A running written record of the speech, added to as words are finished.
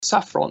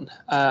Saffron,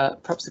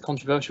 perhaps the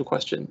controversial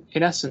question.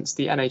 In essence,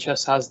 the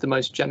NHS has the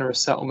most generous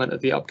settlement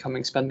of the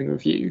upcoming spending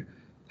review.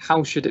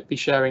 How should it be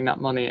sharing that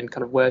money, and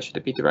kind of where should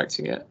it be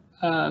directing it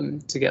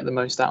to get the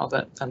most out of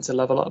it and to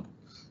level up?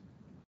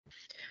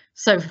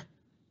 So,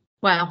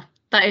 wow,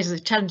 that is a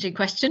challenging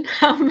question.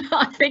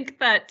 I think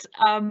that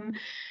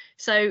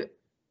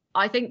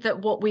I think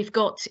that what we've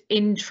got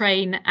in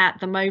train at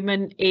the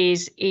moment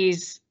is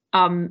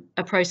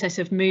a process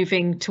of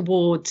moving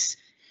towards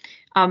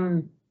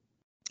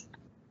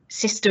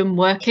system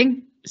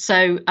working.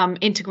 So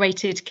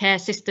integrated care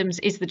systems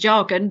is the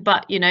jargon,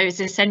 but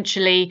it's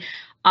essentially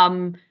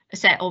a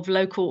set of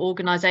local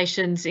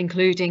organisations,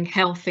 including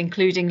health,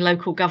 including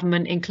local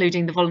government,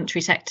 including the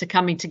voluntary sector,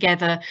 coming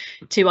together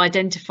to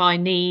identify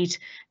need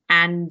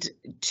and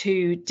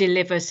to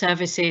deliver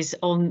services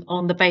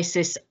on the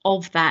basis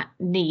of that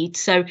need.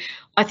 So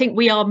I think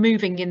we are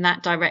moving in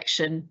that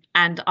direction,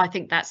 and I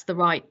think that's the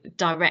right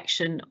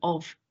direction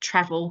of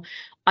travel.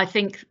 I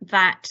think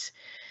that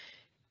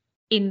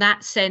in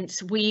that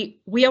sense, we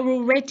are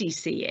already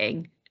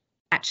seeing,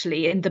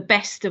 actually, in the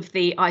best of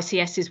the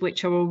ICSs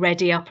which are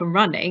already up and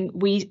running,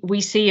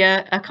 we see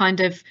a kind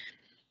of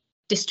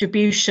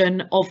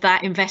distribution of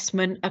that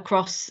investment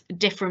across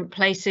different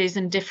places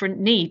and different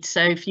needs.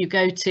 So if you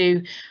go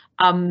to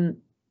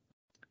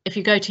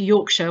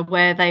Yorkshire,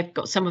 where they've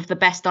got some of the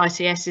best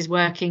ICSs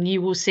working,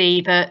 you will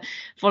see that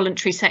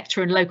voluntary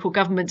sector and local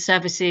government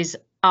services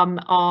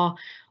are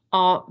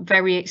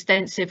very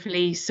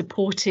extensively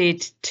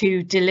supported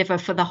to deliver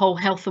for the whole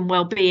health and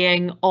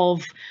well-being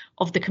of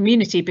the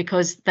community,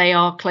 because they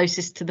are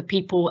closest to the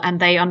people and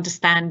they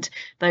understand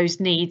those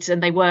needs,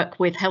 and they work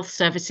with health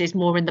services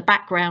more in the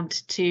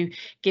background to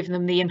give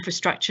them the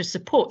infrastructure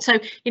support. So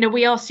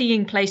we are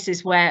seeing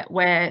places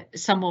where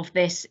some of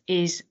this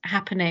is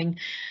happening.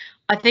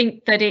 I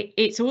think that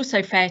it's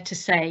also fair to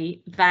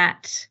say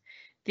that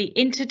the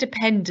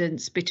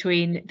interdependence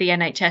between the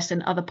NHS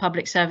and other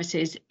public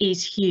services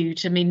is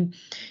huge. I mean,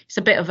 it's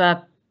a bit of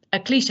a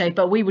cliche,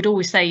 but we would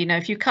always say,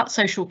 if you cut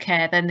social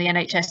care, then the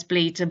NHS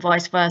bleeds, and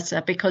vice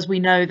versa, because we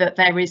know that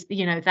there is,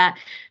 that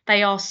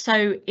they are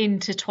so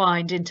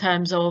intertwined in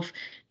terms of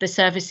the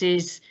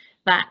services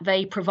that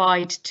they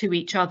provide to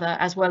each other,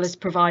 as well as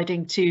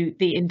providing to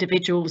the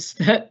individuals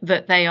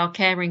that they are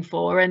caring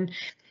for. And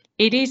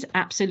it is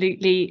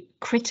absolutely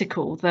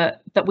critical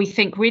that we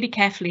think really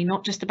carefully,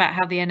 not just about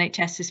how the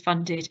NHS is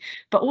funded,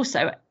 but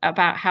also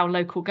about how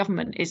local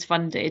government is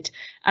funded.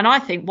 And I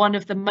think one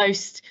of the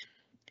most,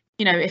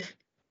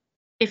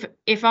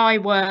 if I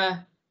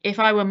were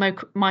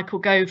Michael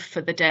Gove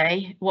for the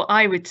day, what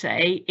I would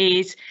say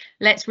is,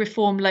 let's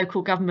reform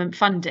local government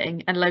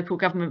funding and local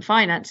government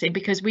financing,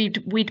 because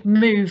we'd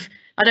move.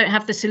 I don't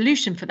have the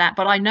solution for that,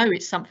 but I know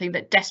it's something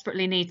that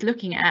desperately needs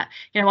looking at.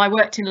 I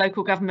worked in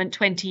local government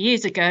 20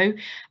 years ago,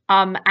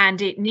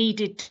 and it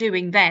needed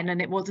doing then,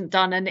 and it wasn't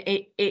done, and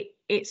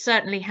it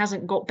certainly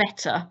hasn't got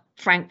better,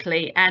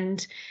 frankly.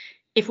 And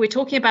if we're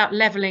talking about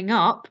levelling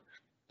up,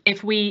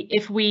 if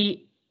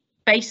we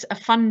base a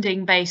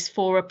funding base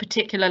for a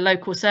particular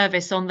local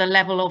service on the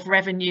level of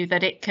revenue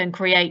that it can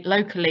create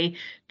locally,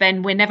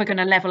 then we're never going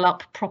to level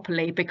up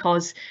properly,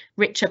 because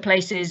richer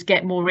places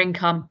get more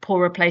income,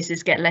 poorer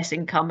places get less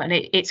income, and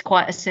it's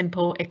quite a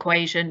simple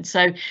equation.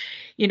 So,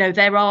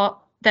 there are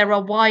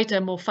wider,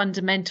 more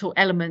fundamental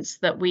elements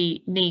that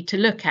we need to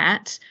look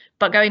at.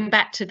 But going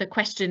back to the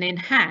question in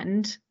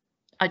hand,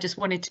 I just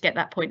wanted to get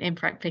that point in,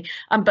 frankly.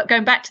 But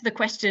going back to the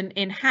question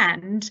in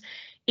hand,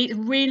 it's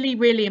really,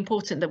 really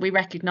important that we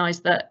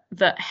recognise that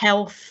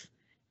health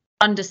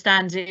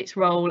understands its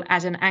role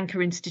as an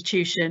anchor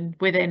institution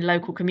within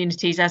local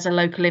communities, as a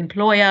local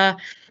employer,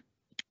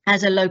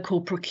 as a local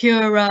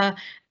procurer,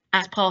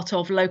 as part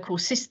of local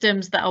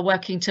systems that are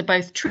working to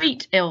both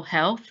treat ill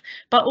health,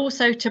 but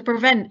also to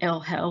prevent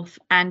ill health,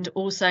 and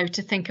also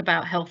to think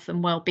about health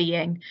and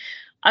well-being.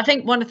 I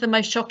think one of the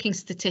most shocking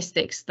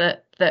statistics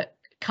that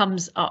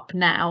comes up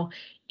now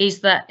is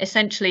that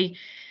essentially,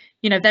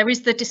 there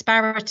is the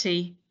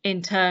disparity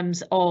in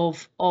terms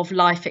of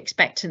life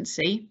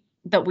expectancy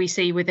that we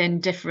see within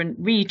different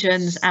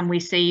regions, and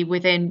we see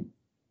within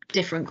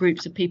different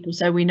groups of people.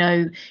 So we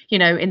know,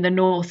 in the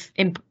north,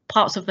 in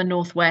parts of the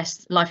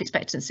northwest, life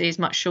expectancy is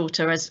much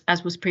shorter,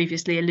 as was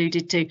previously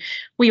alluded to.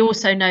 We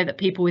also know that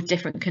people with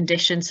different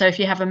conditions, so if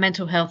you have a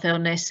mental health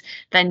illness,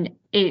 then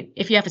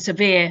if you have a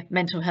severe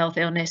mental health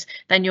illness,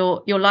 then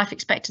your life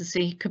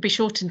expectancy could be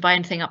shortened by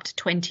anything up to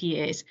 20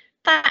 years.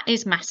 That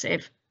is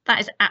massive. That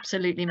is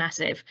absolutely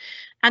massive.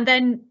 And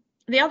then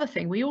the other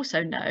thing we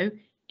also know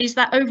is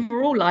that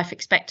overall life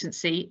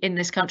expectancy in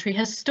this country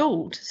has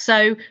stalled.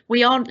 So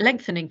we aren't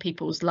lengthening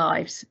people's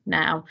lives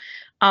now.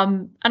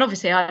 And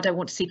obviously, I don't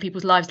want to see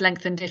people's lives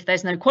lengthened if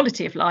there's no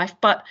quality of life.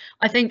 But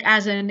I think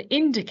as an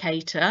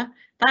indicator,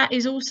 that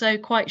is also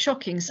quite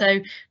shocking. So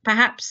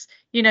perhaps,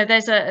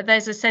 there's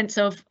a sense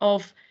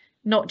of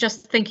not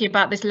just thinking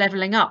about this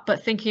levelling up,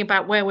 but thinking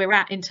about where we're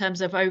at in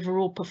terms of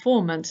overall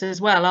performance as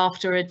well,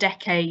 after a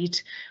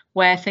decade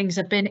where things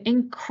have been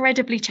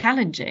incredibly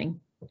challenging.